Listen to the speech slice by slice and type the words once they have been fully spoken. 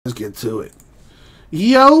get to it.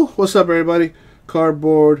 Yo, what's up, everybody?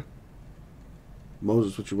 Cardboard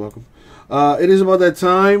Moses, what you welcome. It is about that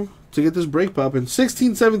time to get this break popping.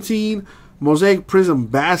 16-17 Mosaic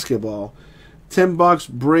Prizm basketball. 10-box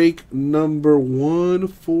break number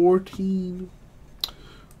 114.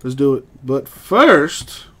 Let's do it. But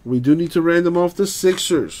first, we do need to random off the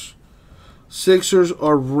Sixers. Sixers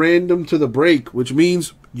are random to the break, which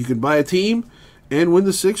means you can buy a team and win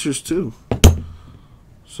the Sixers too.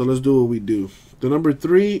 So let's do what we do. The number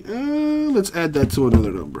 3, let's add that to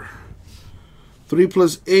another number. 3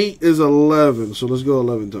 plus 8 is 11, so let's go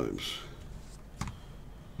 11 times.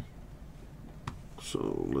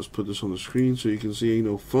 So let's put this on the screen so you can see ain't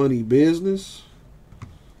no funny business.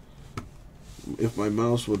 If my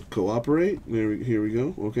mouse would cooperate. Here we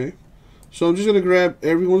go. Okay. So I'm just going to grab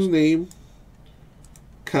everyone's name,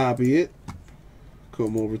 copy it,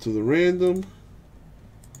 come over to the random,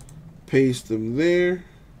 paste them there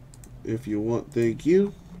if you want. Thank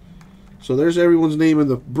you. So there's everyone's name in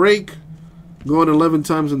the break. Going 11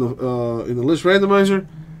 times in the list randomizer.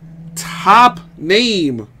 Top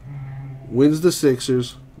name wins the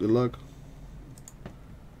Sixers. Good luck.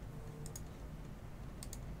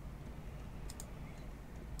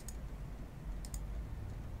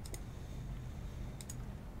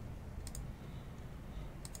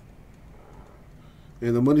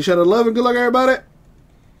 And the money shot 11. Good luck, everybody.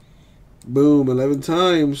 Boom, 11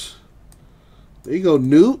 times. There you go,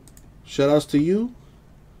 Newt. Shout outs to you.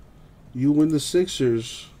 You win the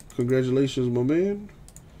Sixers. Congratulations, my man.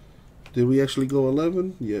 Did we actually go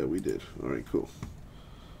 11? Yeah, we did. All right, cool.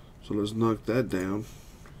 So let's knock that down.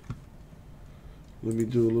 Let me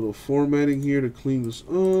do a little formatting here to clean this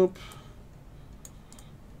up.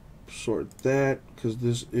 Sort that, because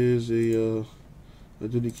this is a... I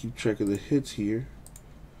do need to keep track of the hits here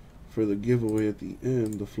for the giveaway at the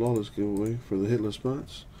end, the flawless giveaway for the hitless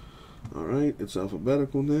spots. Alright, it's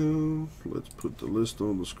alphabetical now. Let's put the list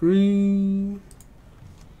on the screen.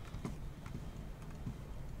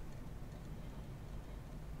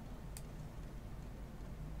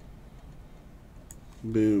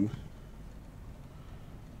 Boom.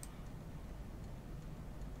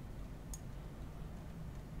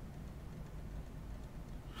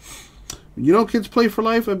 You know, kids play for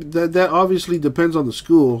life. That obviously depends on the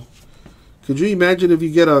school. Could you imagine if you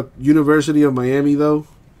get a University of Miami, though?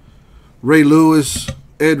 Ray Lewis,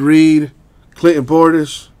 Ed Reed, Clinton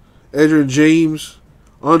Portis, Edgerrin James,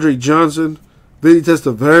 Andre Johnson, Vinny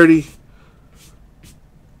Testaverde.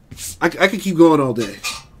 I could keep going all day.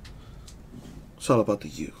 It's all about the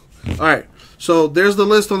U. All right, so there's the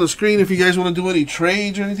list on the screen. If you guys want to do any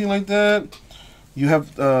trades or anything like that, you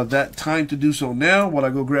have that time to do so now while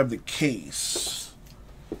I go grab the case.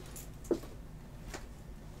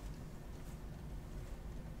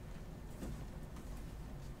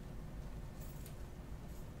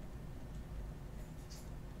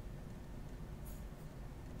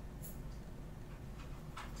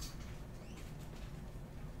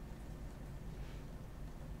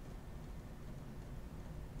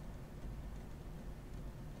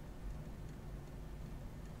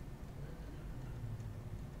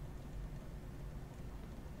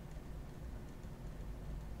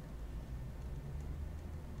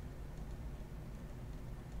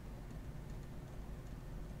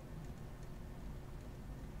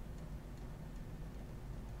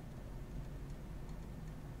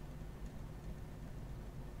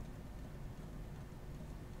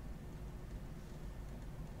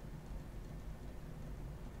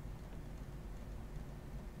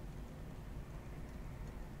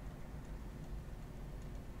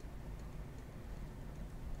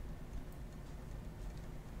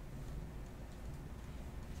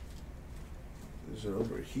 Is it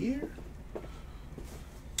over here?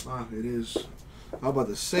 Ah, it is. I was about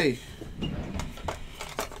to say.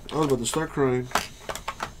 I was about to start crying.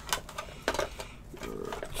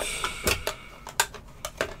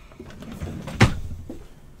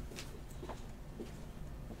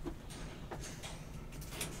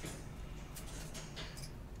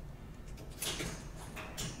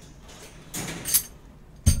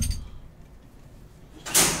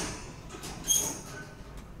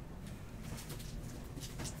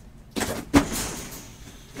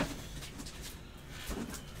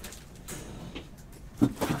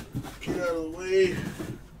 Get out of the way.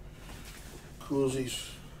 Cozies.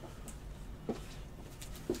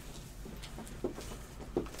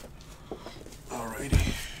 Alrighty,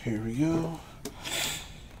 here we go.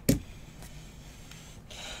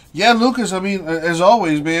 Yeah, Lucas, I mean, as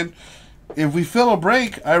always, man, if we fill a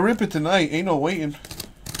break, I rip it tonight. Ain't no waiting.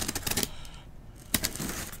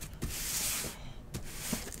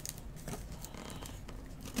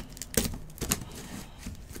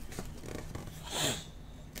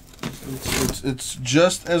 It's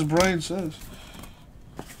just as Brian says.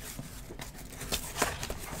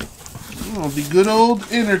 Oh, the good old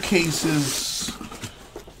inner cases.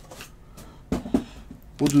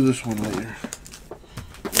 We'll do this one later.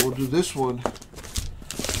 We'll do this one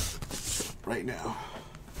right now.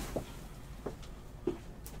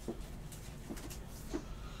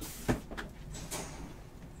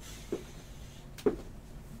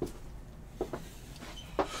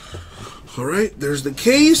 All right, there's the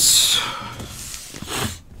case.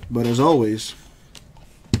 But as always,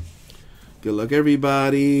 good luck,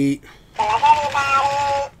 everybody.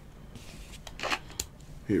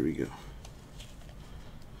 Here we go.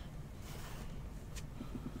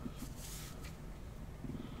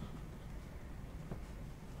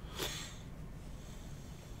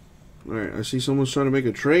 All right, I see someone's trying to make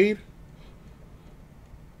a trade.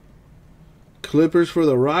 Clippers for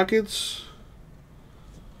the Rockets.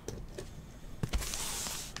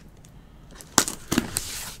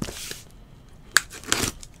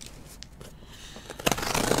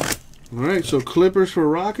 All right, so Clippers for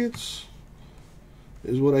Rockets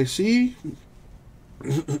is what I see.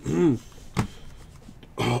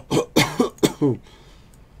 All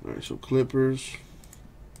right, so Clippers,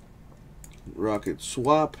 Rockets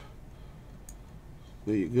swap.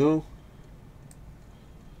 There you go.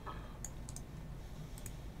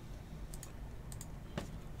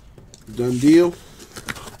 Done deal.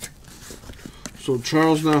 So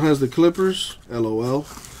Charles now has the Clippers. LOL.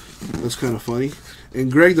 That's kind of funny. And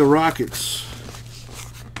Greg the Rockets.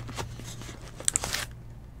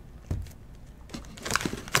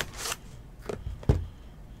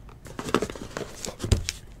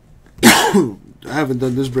 I haven't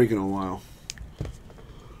done this break in a while.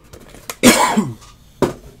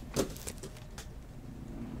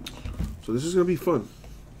 So this is going to be fun.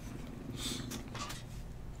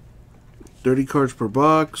 30 cards per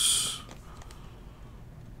box.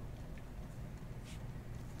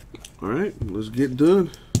 All right, let's get done.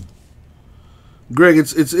 Greg,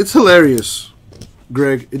 it's hilarious.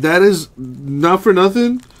 Greg, that is not for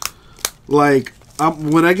nothing. Like,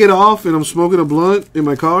 when I get off and I'm smoking a blunt in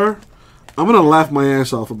my car, I'm gonna laugh my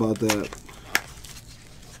ass off about that.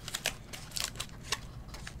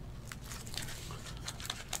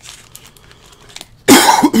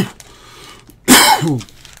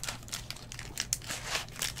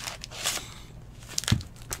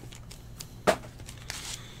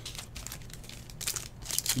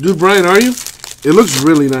 Dude, Brian, are you? It looks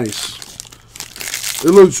really nice. It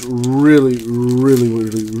looks really, really,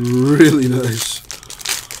 really, really nice.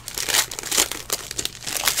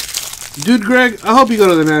 Dude, Greg, I hope you go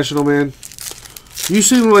to the National, man. You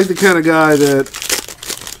seem like the kind of guy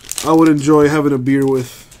that I would enjoy having a beer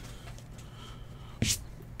with.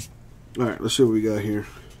 Alright, let's see what we got here.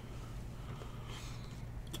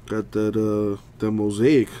 Got that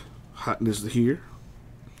Mosaic Hotness here.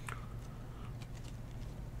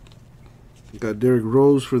 Got Derrick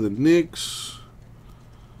Rose for the Knicks.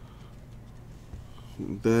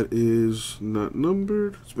 That is not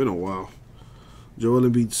numbered. It's been a while. Joel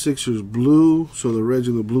Embiid Sixers blue. So the Reds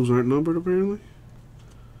and the Blues aren't numbered apparently.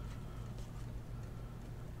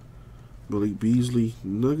 Malik Beasley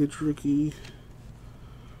Nuggets rookie.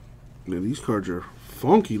 Now these cards are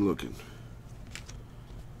funky looking.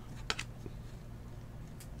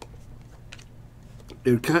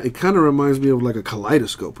 It kind of reminds me of like a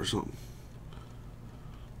kaleidoscope or something.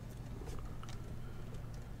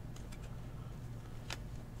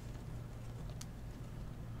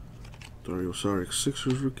 Dario Saric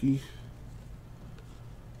Sixers rookie.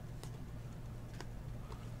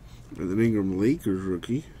 And then Ingram Lakers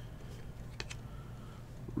rookie.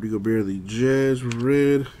 Rudy Gobert the Jazz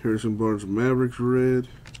red. Harrison Barnes Mavericks red.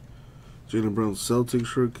 Jaylen Brown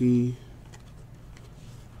Celtics rookie.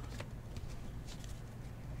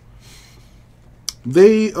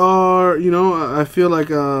 They are, you know, I feel like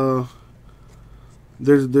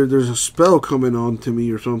there's a spell coming on to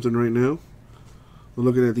me or something right now. We're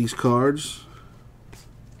looking at these cards.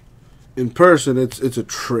 In person, it's a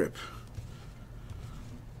trip.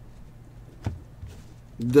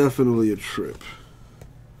 Definitely a trip.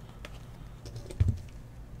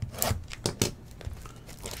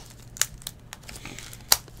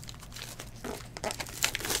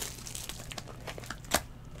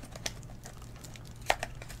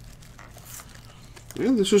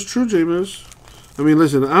 Yeah, this is true, J-Miz. I mean,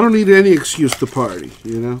 listen, I don't need any excuse to party,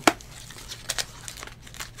 you know?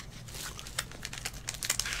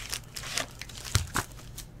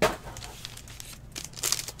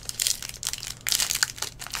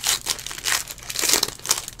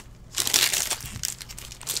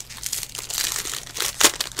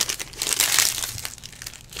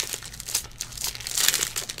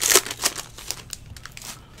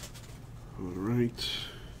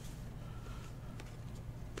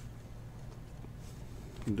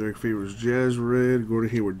 Derek Favors Jazz Red. Gordon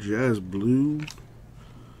Hayward Jazz Blue.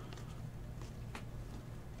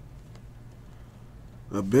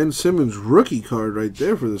 A Ben Simmons rookie card right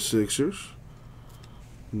there for the Sixers.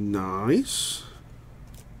 Nice.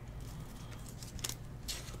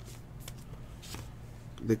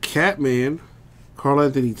 The Catman, Karl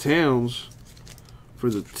Anthony Towns for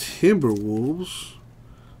the Timberwolves.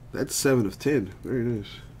 That's 7 of 10. Very nice.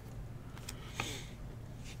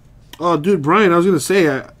 Oh, dude, Brian, I was going to say,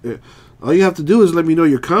 all you have to do is let me know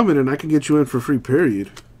you're coming, and I can get you in for free, period.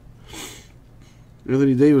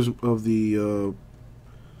 Anthony Davis of the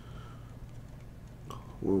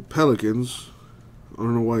Pelicans. I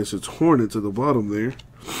don't know why it says Hornets at the bottom there.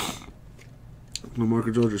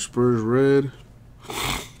 LaMarcus Aldridge Spurs red.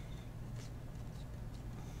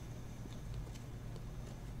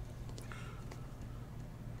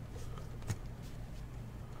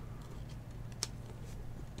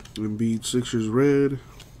 Embiid Sixers red.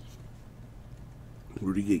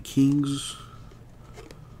 Rudy Gay Kings.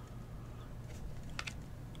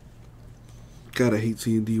 God, I hate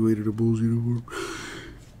seeing D-Wade in the Bulls uniform.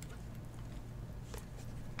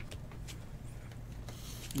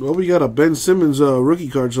 Well, we got a Ben Simmons rookie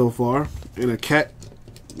card so far, and a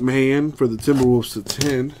Catman for the Timberwolves to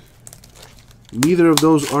 10. Neither of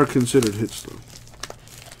those are considered hits, though.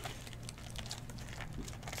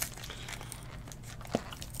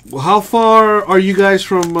 Well, how far are you guys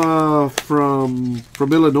from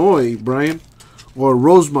Illinois, Brian, or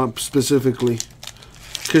Rosemont specifically?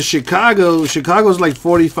 Because Chicago's like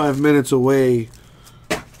 45 minutes away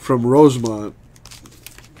from Rosemont.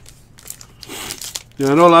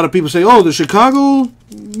 Yeah, I know a lot of people say, "Oh, the Chicago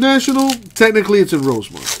National." Technically, it's in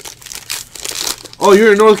Rosemont. Oh,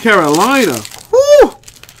 you're in North Carolina. Woo!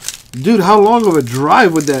 Dude, how long of a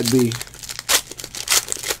drive would that be?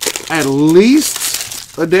 At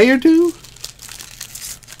least a day or two?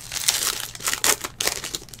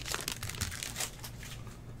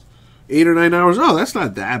 Eight or 9 hours? Oh, that's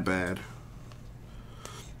not that bad.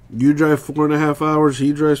 You drive 4.5 hours,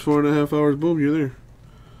 he drives 4.5 hours, boom, you're there.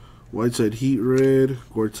 Whiteside Heat red,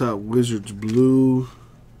 Gortat Wizards blue.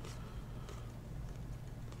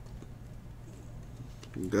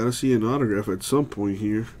 Gotta see an autograph at some point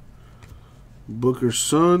here. Booker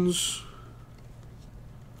Suns.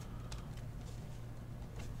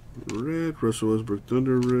 Red, Russell Westbrook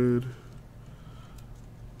Thunder red.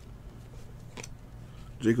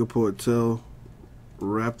 Jacob Poeltl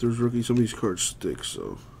Raptors rookie. Some of these cards stick,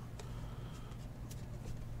 so.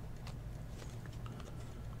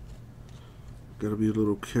 Gotta be a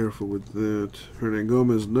little careful with that. Hernan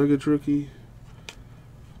Gomez Nuggets rookie.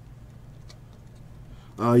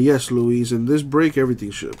 Yes, Louise. In this break,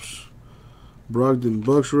 everything ships. Brogdon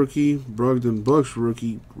Bucks rookie. Brogdon Bucks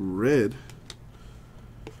rookie red.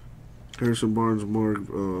 Harrison Barnes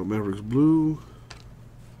Mavericks blue.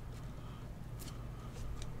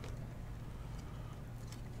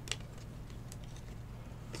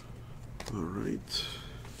 All right.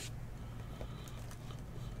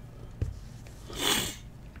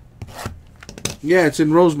 Yeah, it's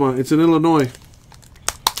in Rosemont. It's in Illinois.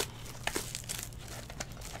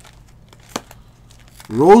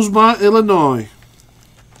 Rosemont, Illinois.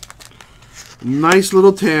 Nice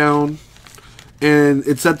little town. And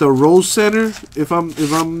it's at the Rose Center, if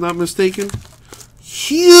I'm not mistaken.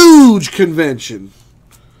 Huge convention.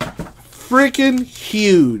 Freaking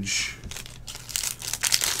huge.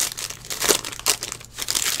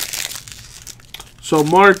 So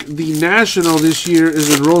Mark, the National this year is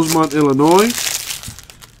in Rosemont, Illinois.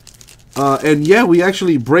 And yeah, we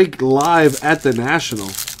actually break live at the National.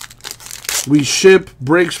 We ship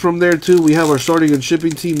breaks from there too. We have our sorting and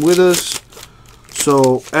shipping team with us.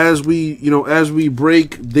 So as we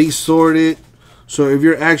break, they sort it. So if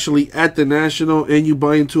you're actually at the National and you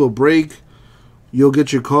buy into a break, you'll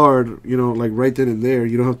get your card, like right then and there.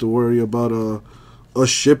 You don't have to worry about us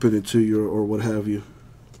shipping it to you or what have you.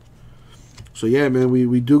 So yeah, man,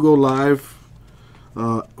 we do go live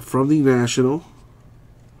from the National.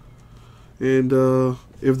 And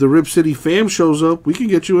if the Rip City fam shows up, we can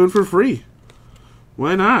get you in for free.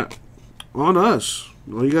 Why not? On us.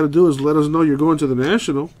 All you got to do is let us know you're going to the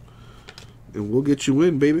National, and we'll get you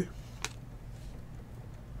in, baby.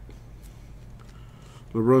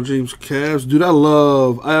 LeBron James Cavs. Dude, I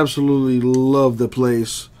absolutely love the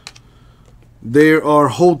place. There are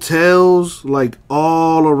hotels, like,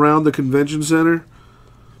 all around the convention center.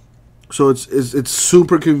 So it's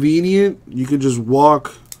super convenient. You can just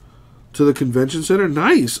walk to the convention center.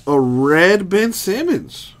 Nice. A red Ben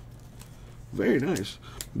Simmons. Very nice.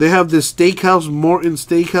 They have this steakhouse, Morton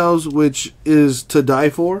Steakhouse, which is to die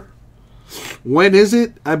for. When is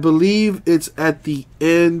it? I believe it's at the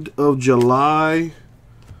end of July.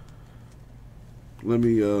 Let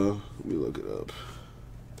me look it up.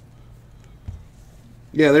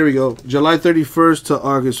 Yeah, there we go. July 31st to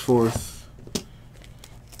August 4th.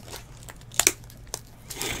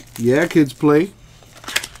 Yeah, kids play.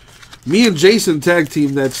 Me and Jason tag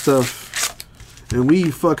team that stuff, and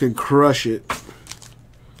we fucking crush it.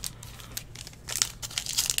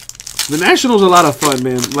 The National's a lot of fun,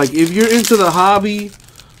 man. Like, if you're into the hobby,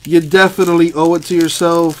 you definitely owe it to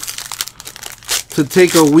yourself to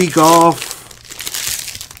take a week off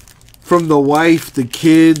from the wife, the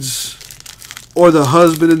kids, or the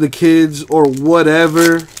husband and the kids, or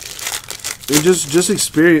whatever. And just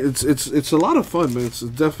experience. It's a lot of fun, man. It's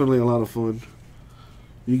definitely a lot of fun.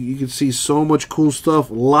 You can see so much cool stuff.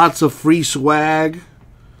 Lots of free swag.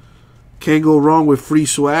 Can't go wrong with free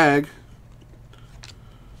swag.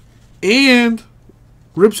 And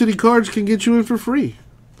Rip City Cards can get you in for free.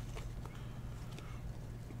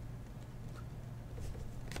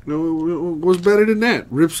 You know, what's better than that?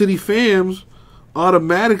 Rip City fans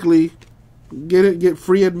automatically get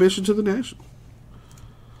free admission to the National.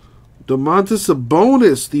 Domantas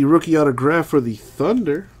Sabonis, the rookie autograph for the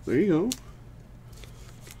Thunder. There you go.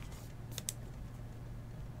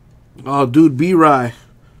 Oh, dude, B-Rye.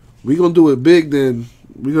 We gonna do it big then.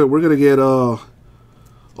 We're gonna get all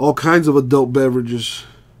kinds of adult beverages.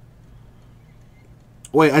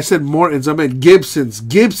 Wait, I said Morton's. I meant Gibson's.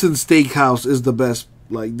 Gibson's Steakhouse is the best.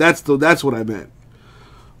 Like, that's what I meant.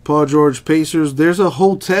 Paul George Pacers. There's a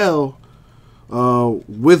hotel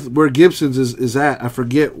with where Gibson's is at. I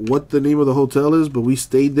forget what the name of the hotel is, but we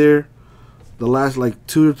stayed there the last, like,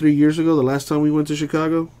 2 or 3 years ago, the last time we went to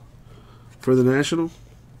Chicago for the National.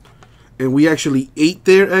 And we actually ate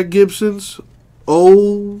there at Gibson's.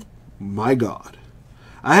 Oh, my God.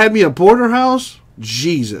 I had me a porterhouse.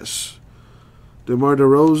 Jesus. DeMar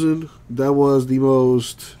DeRozan. That was the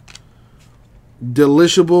most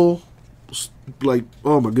delishable. Like,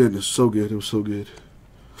 oh, my goodness. So good. It was so good.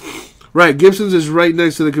 Right, Gibson's is right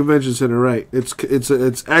next to the convention center, right?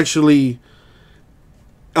 It's actually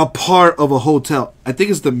a part of a hotel. I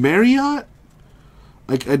think it's the Marriott.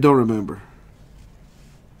 I don't remember.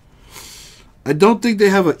 I don't think they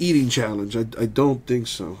have an eating challenge. I don't think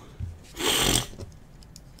so.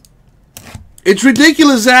 It's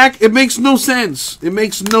ridiculous, Zach. It makes no sense. It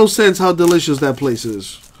makes no sense how delicious that place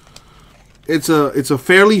is. It's a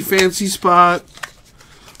fairly fancy spot.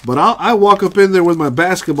 But I walk up in there with my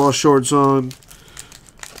basketball shorts on,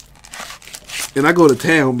 and I go to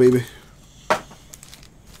town, baby.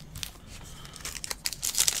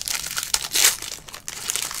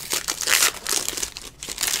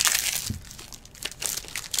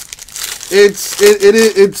 It's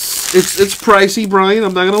pricey, Brian.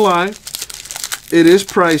 I'm not gonna lie. It is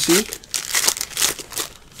pricey.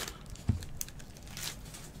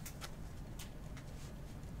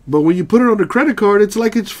 But when you put it on the credit card, it's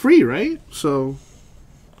like it's free, right? So,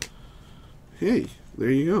 hey, there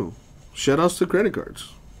you go. Shout outs to credit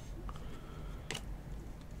cards.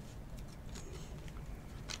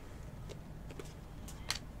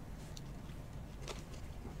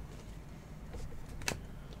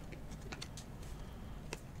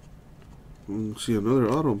 See another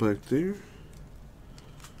auto back there.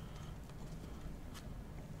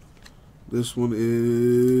 This one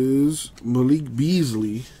is Malik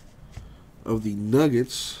Beasley of the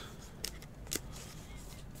Nuggets.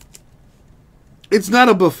 It's not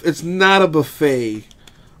a buffet,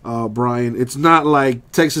 Brian. It's not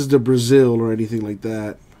like Texas to Brazil or anything like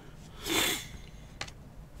that.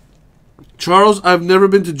 Charles, I've never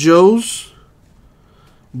been to Joe's,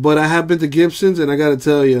 but I have been to Gibson's, and I gotta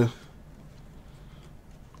tell you,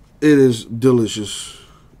 it is delicious.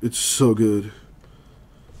 It's so good.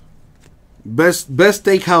 Best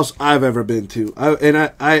steakhouse I've ever been to.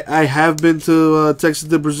 I have been to Texas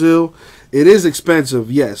to Brazil. It is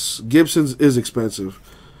expensive, yes. Gibson's is expensive.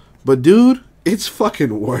 But, dude, it's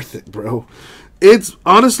fucking worth it, bro. It's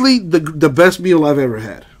honestly the best meal I've ever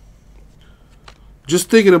had. Just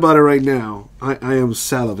thinking about it right now, I am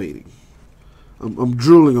salivating. I'm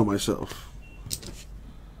drooling on myself.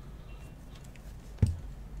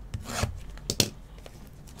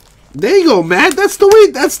 There you go, Matt. That's the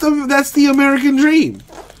way. That's the American dream.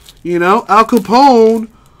 You know, Al Capone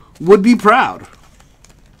would be proud.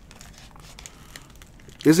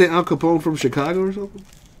 Isn't Al Capone from Chicago or something?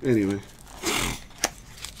 Anyway.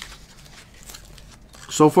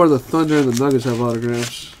 So far, the Thunder and the Nuggets have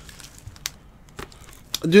autographs.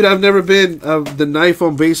 Dude, I've never been. The knife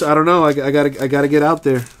on base. I don't know. I gotta get out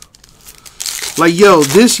there. Like, yo,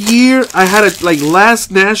 this year, I had a, like, last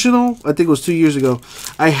National, I think it was 2 years ago,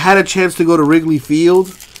 I had a chance to go to Wrigley Field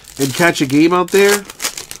and catch a game out there.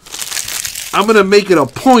 I'm going to make it a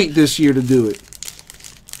point this year to do it.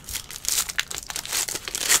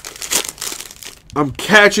 I'm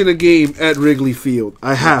catching a game at Wrigley Field.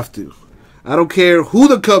 I have to. I don't care who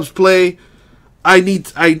the Cubs play. I need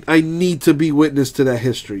to be witness to that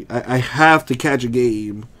history. I have to catch a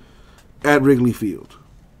game at Wrigley Field.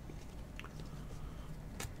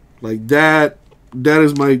 Like that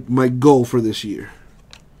is my goal for this year.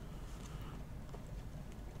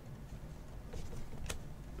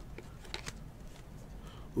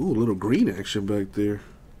 Ooh, a little green action back there.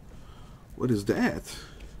 What is that?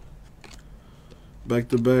 Back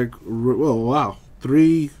to back. Oh wow,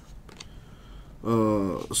 3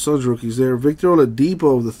 Suns rookies there. Victor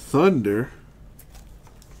Oladipo of the Thunder.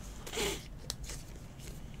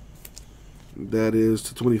 That is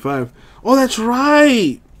to 25. Oh, that's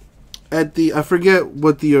right. At the, I forget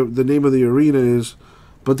what the name of the arena is,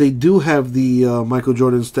 but they do have the Michael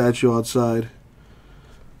Jordan statue outside.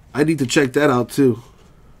 I need to check that out too.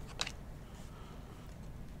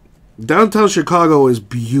 Downtown Chicago is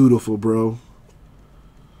beautiful, bro.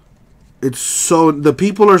 It's so, the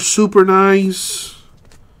people are super nice.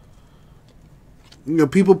 You know,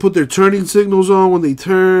 people put their turning signals on when they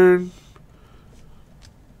turn.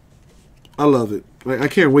 I love it. I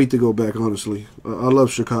can't wait to go back, honestly. I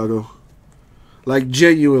love Chicago. Like,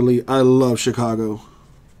 genuinely, I love Chicago.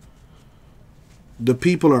 The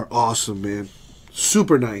people are awesome, man.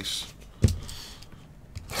 Super nice.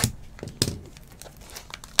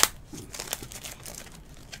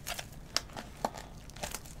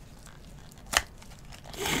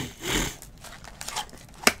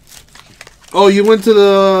 Oh, you went to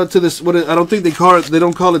this, what, I don't think they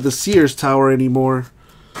don't call it the Sears Tower anymore.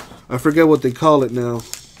 I forget what they call it now.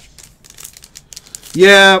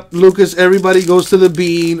 Yeah, Lucas, everybody goes to the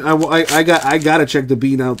Bean. I gotta check the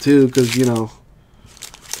Bean out too, because, you know,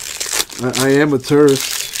 I am a tourist.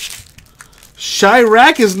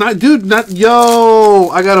 Chirac is not, dude, yo,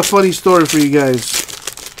 I got a funny story for you guys.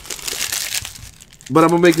 But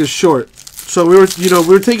I'm gonna make this short. So we were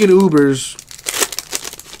taking Ubers.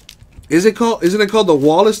 Isn't it called the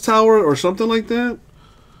Wallace Tower or something like that?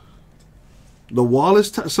 The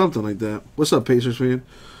Wallace Tower, something like that. What's up, Pacers fan?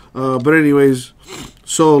 But anyways,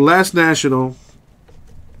 so last National,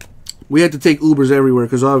 we had to take Ubers everywhere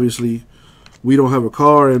because obviously we don't have a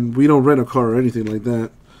car and we don't rent a car or anything like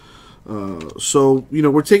that. So, you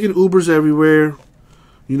know, we're taking Ubers everywhere.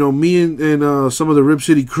 You know, me and some of the Rip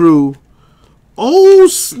City crew. Oh,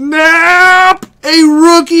 snap! A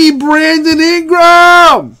rookie, Brandon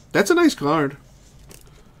Ingram! That's a nice card.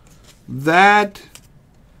 That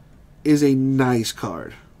is a nice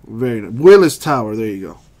card. Very nice. Willis Tower, there you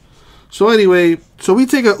go. So anyway, so we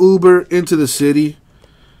take an Uber into the city,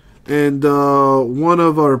 and one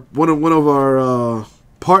of our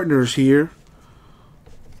partners here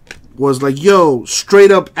was like, "Yo,"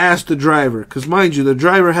 straight up asked the driver, because mind you, the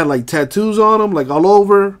driver had like tattoos on him, like all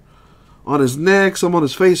over, on his neck, some on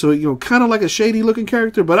his face, so, you know, kind of like a shady looking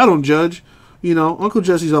character. But I don't judge, you know. Uncle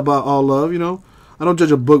Jesse's about all love, you know. I don't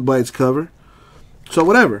judge a book by its cover, so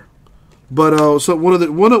whatever. But so one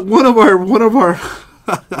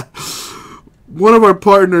of our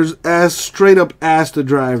partners straight up asked the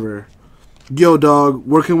driver, "Yo, dog,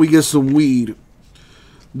 where can we get some weed?"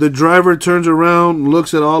 The driver turns around,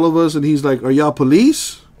 looks at all of us, and he's like, "Are y'all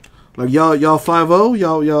police? Like y'all 5-0?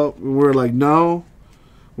 Y'all?" We're like, "No,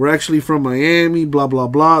 we're actually from Miami." Blah blah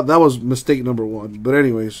blah. That was mistake number one. But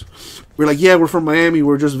anyways, we're like, "Yeah, we're from Miami.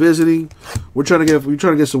 We're just visiting. We're trying to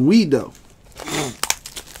get some weed though."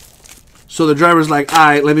 So the driver's like, "All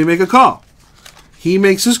right, let me make a call." He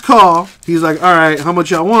makes his call. He's like, "All right, how much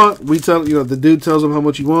y'all want?" We tell, you know, the dude tells him how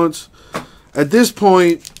much he wants. At this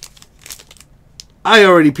point, I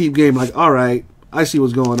already peep game. Like, all right, I see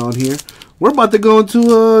what's going on here. We're about to go into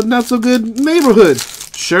a not so good neighborhood.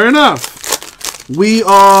 Sure enough, we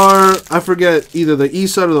are, I forget, either the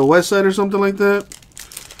east side or the west side or something like that.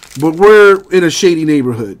 But we're in a shady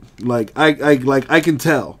neighborhood. Like I can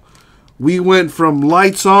tell. We went from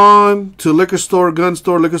lights on to liquor store, gun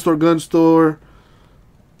store, liquor store, gun store,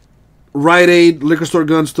 Rite Aid, liquor store,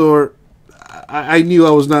 gun store. I knew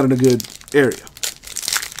I was not in a good area.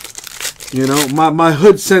 You know, my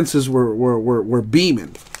hood senses were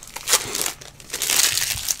beaming.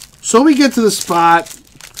 So we get to the spot.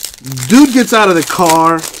 Dude gets out of the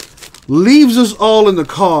car, leaves us all in the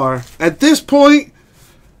car. At this point,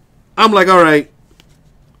 I'm like, all right,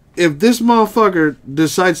 if this motherfucker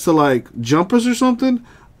decides to like jump us or something,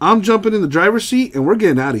 I'm jumping in the driver's seat and we're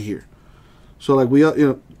getting out of here. So like we, you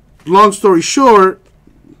know, long story short,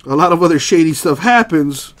 a lot of other shady stuff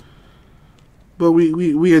happens, but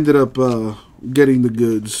we ended up getting the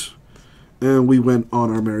goods, and we went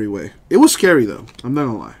on our merry way. It was scary, though. I'm not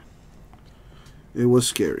going to lie. It was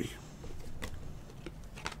scary.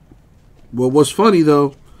 What was funny,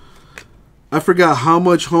 though, I forgot how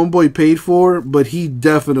much Homeboy paid for, but he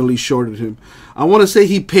definitely shorted him. I want to say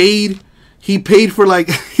he paid for like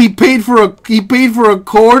he paid for a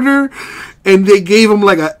quarter, and they gave him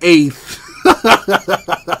like an eighth.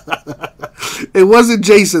 It wasn't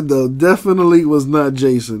Jason, though. Definitely was not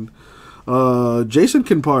Jason. Jason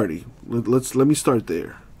can party. Let me start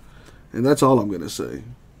there, and that's all I'm gonna say.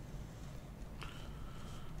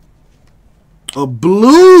 A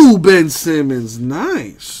blue Ben Simmons,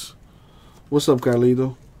 nice. What's up,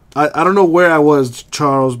 Carlito? I don't know where I was,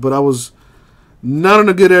 Charles, but I was not in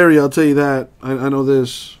a good area, I'll tell you that. I know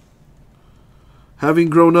this. Having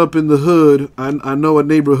grown up in the hood, I know a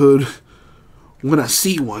neighborhood when I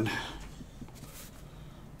see one.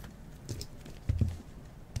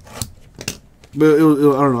 But I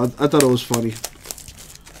don't know, I thought it was funny.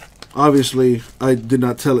 Obviously, I did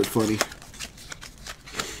not tell it funny.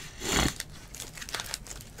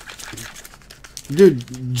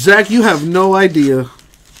 Dude, Zach, you have no idea.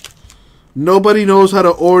 Nobody knows how to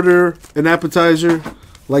order an appetizer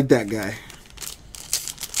like that guy.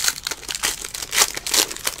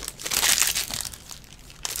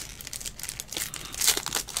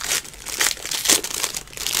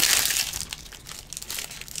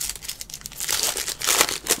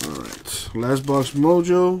 Alright, last box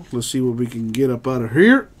mojo. Let's see what we can get up out of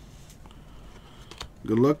here.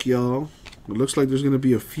 Good luck, y'all. It looks like there's going to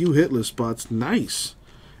be a few hitless spots. Nice.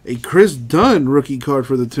 A Chris Dunn rookie card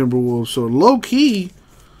for the Timberwolves. So low-key,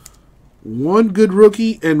 one good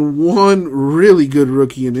rookie and one really good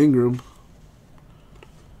rookie in Ingram.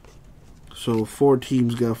 So four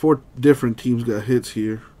different teams got hits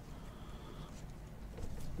here.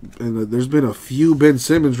 And there's been a few Ben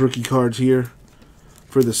Simmons rookie cards here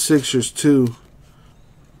for the Sixers too.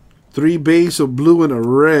 3 base, a blue, and a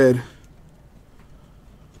red.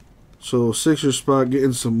 So Sixers spot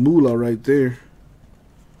getting some moolah right there.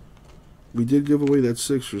 We did give away that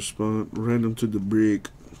Sixers spot. Random to the break.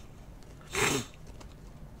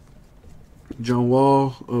 John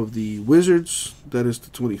Wall of the Wizards. That is the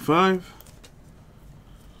 25.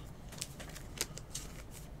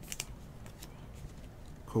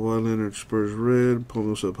 Kawhi Leonard, Spurs red.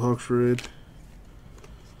 Pomos up Hawks red.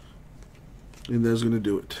 And that's going to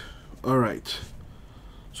do it. Alright.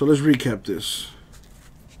 So let's recap this.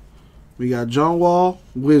 We got John Wall,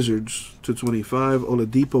 Wizards to 25.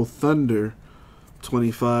 Oladipo, Thunder,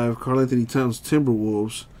 25. Karl-Anthony Towns,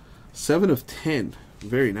 Timberwolves, 7 of 10.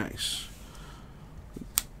 Very nice.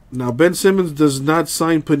 Now, Ben Simmons does not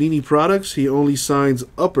sign Panini products. He only signs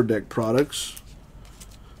Upper Deck products.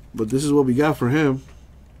 But this is what we got for him.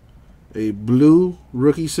 A blue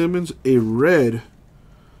rookie Simmons, a red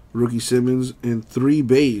rookie Simmons, and 3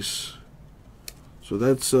 base. So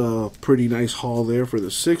that's a pretty nice haul there for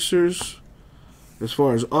the Sixers. As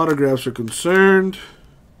far as autographs are concerned,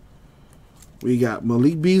 we got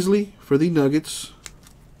Malik Beasley for the Nuggets,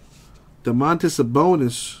 Domantas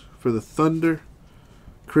Sabonis for the Thunder,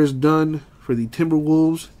 Chris Dunn for the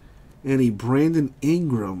Timberwolves, and a Brandon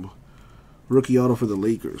Ingram rookie auto for the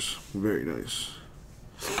Lakers. Very nice.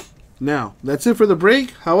 Now, that's it for the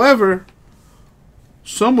break. However,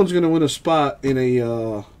 someone's going to win a spot in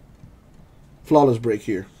a flawless break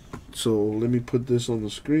here. So let me put this on the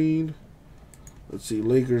screen. Let's see,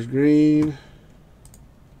 Lakers green.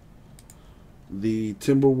 The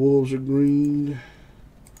Timberwolves are green.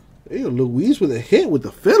 Hey, Louise with a hit with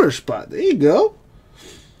the filler spot. There you go.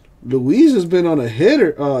 Louise has been on a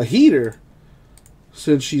heater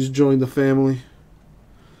since she's joined the family.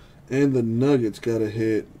 And the Nuggets got a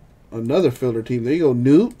hit. Another filler team. There you go,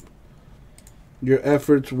 Newt. Your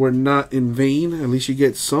efforts were not in vain. At least you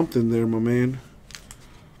get something there, my man.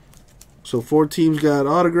 So 4 teams got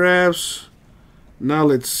autographs. Now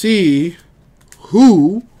let's see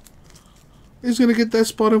who is going to get that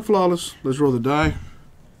spot in flawless. Let's roll the die.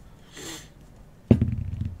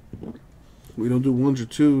 We don't do 1s or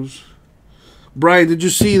 2s. Brian, did you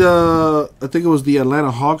see the, I think it was the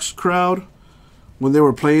Atlanta Hawks crowd when they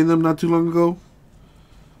were playing them not too long ago?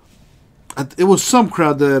 It was some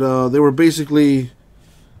crowd that they were basically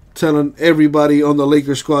telling everybody on the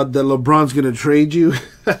Lakers squad that LeBron's going to trade you.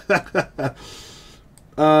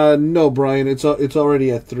 No, Brian, it's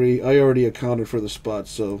already at 3. I already accounted for the spot,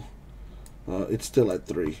 so it's still at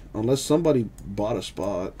 3. Unless somebody bought a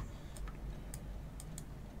spot.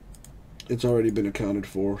 It's already been accounted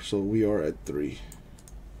for, so we are at 3.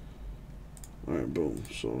 Alright, boom.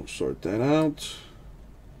 So sort that out.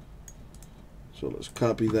 So let's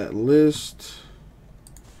copy that list.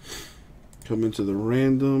 Come into the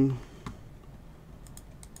random.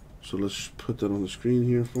 So let's put that on the screen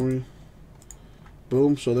here for you.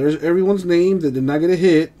 Boom. So there's everyone's name that did not get a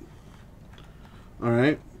hit.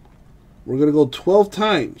 Alright. We're going to go 12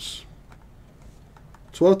 times.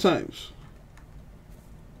 12 times.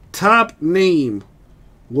 Top name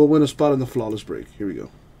will win a spot in the flawless break. Here we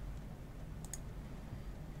go.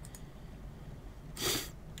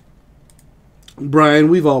 Brian,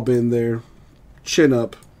 we've all been there. Chin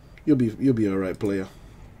up. You'll be all right, player.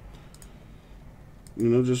 You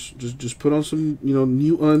know, just put on some, you know,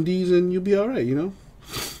 new undies and you'll be all right, you know.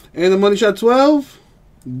 And the money shot 12.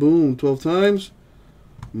 Boom, 12 times.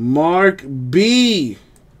 Mark B.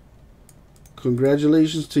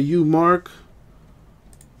 Congratulations to you, Mark.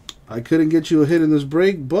 I couldn't get you a hit in this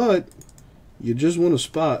break, but you just won a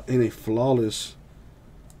spot in a flawless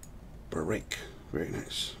break. Very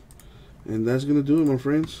nice. And that's going to do it, my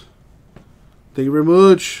friends. Thank you very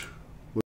much.